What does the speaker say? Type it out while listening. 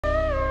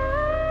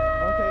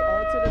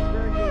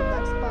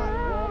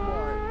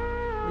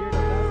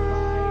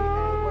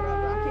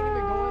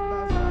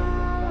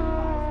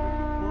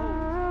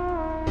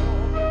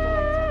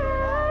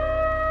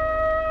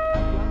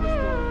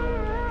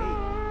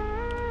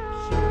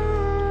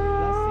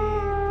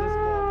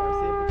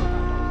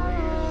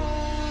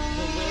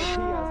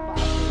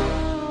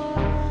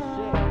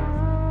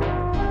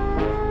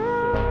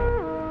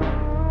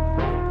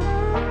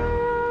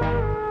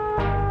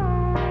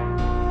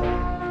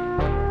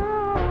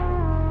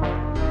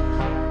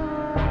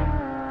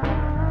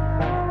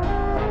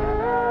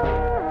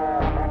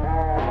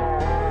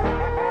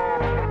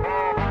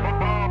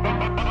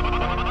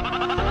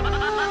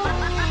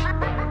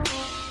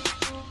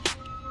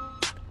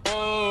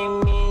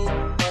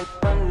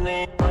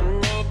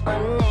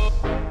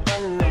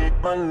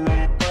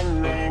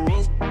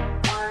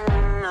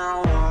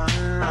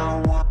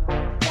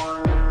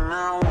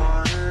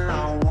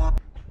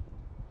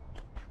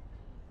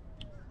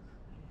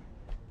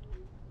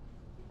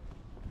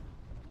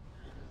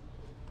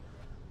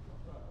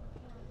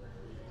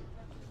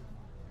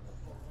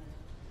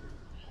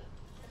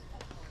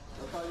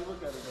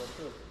gotta go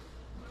too.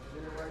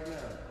 Get it right now.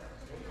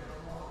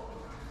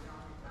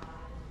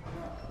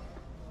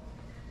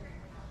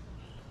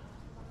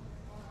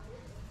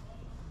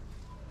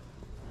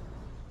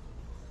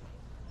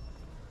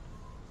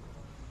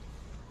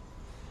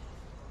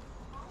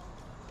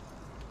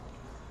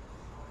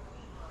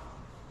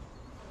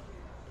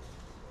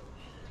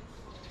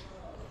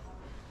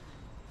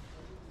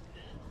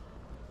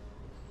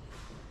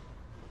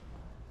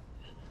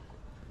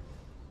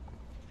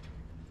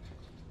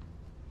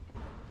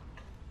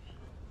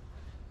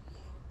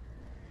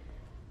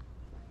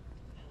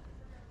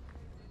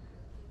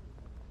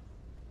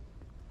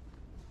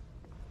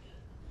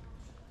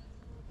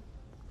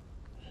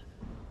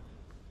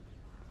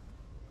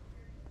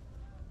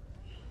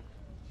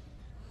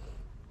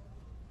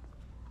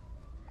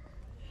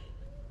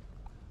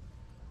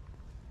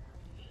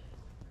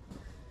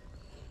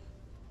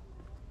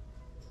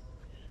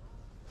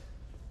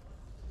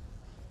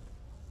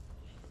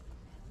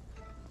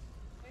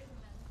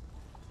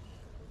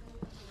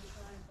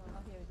 Oh,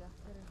 here we go.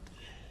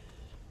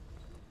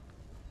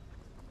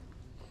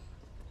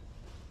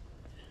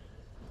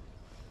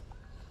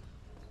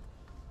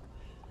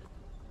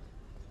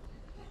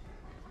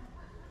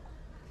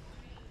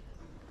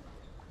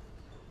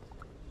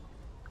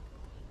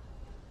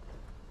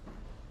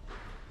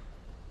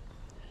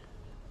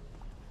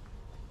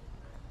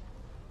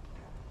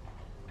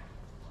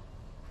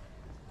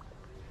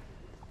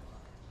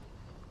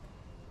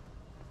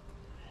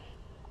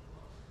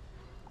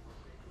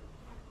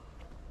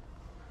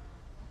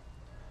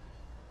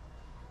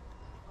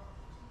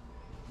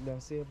 Now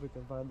see if we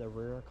can find the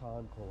rear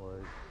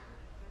Concord.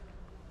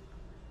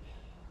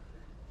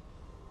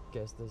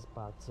 Guess this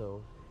spot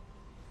so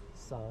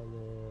solid.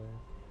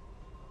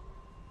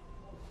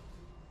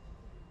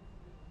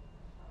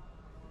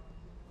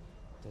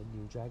 The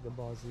new Dragon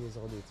Ball Z is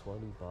only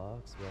 20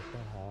 bucks. What the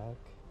heck?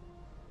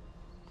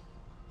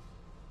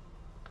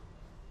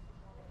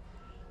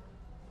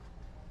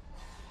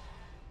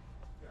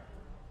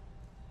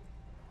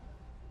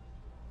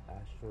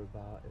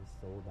 Astrobot is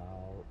sold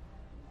out.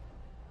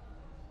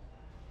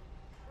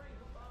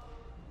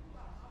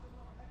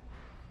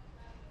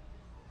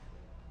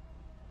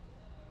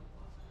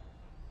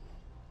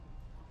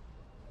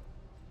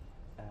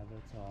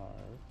 Avatar.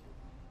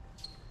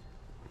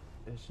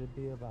 It should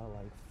be about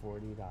like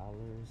 $40.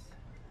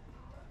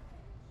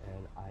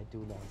 And I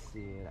do not see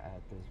it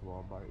at this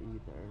Walmart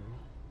either.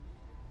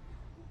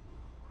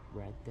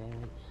 Red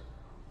Dead.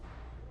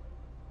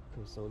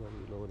 Persona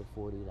Reloaded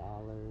 $40.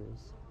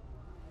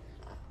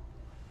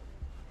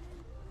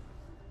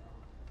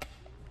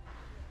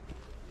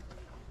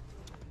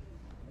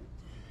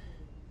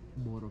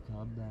 Mortal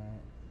Kombat.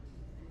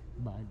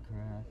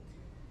 Minecraft.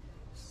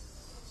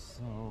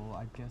 So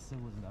I guess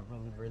it was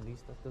never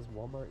released at this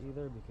Walmart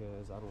either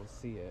because I don't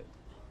see it.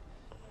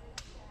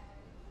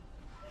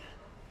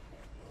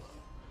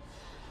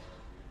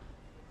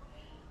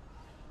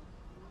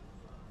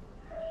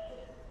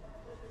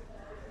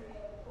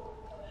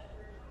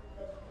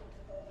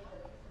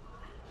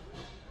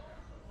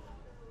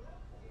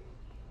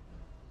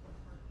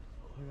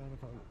 I gotta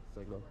find a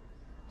signal.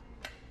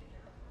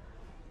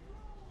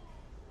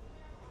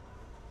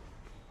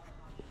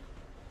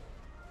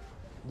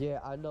 Yeah,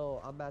 I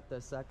know. I'm at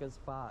the second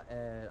spot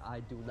and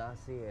I do not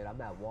see it. I'm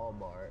at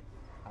Walmart.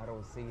 I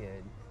don't see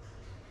it.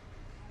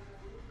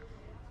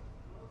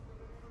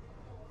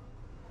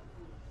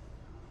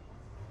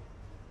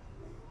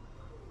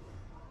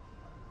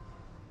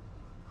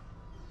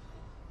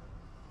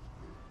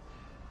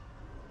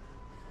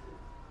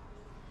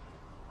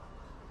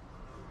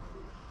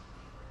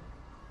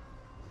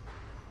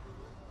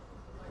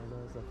 I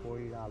know it's a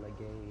 $40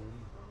 game.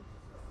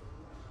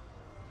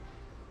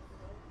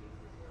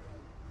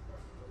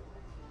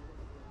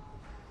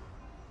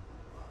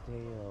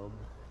 Damn.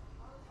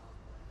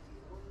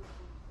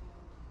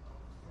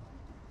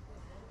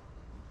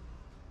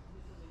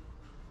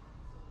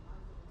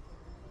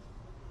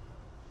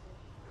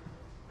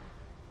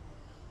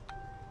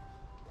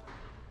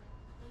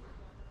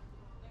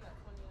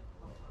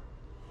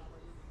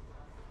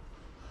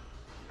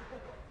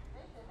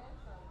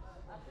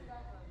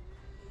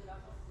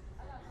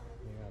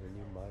 They got a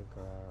new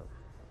Minecraft.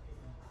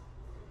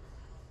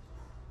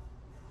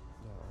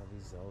 Got all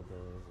these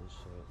Zeldas and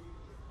shit.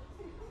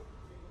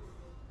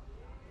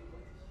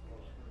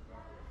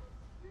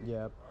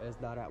 Yep,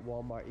 it's not at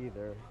Walmart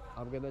either.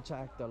 I'm gonna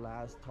check the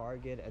last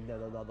Target and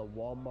then another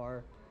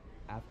Walmart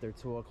after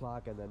 2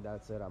 o'clock and then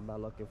that's it. I'm not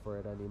looking for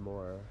it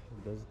anymore.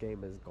 This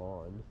game is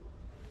gone.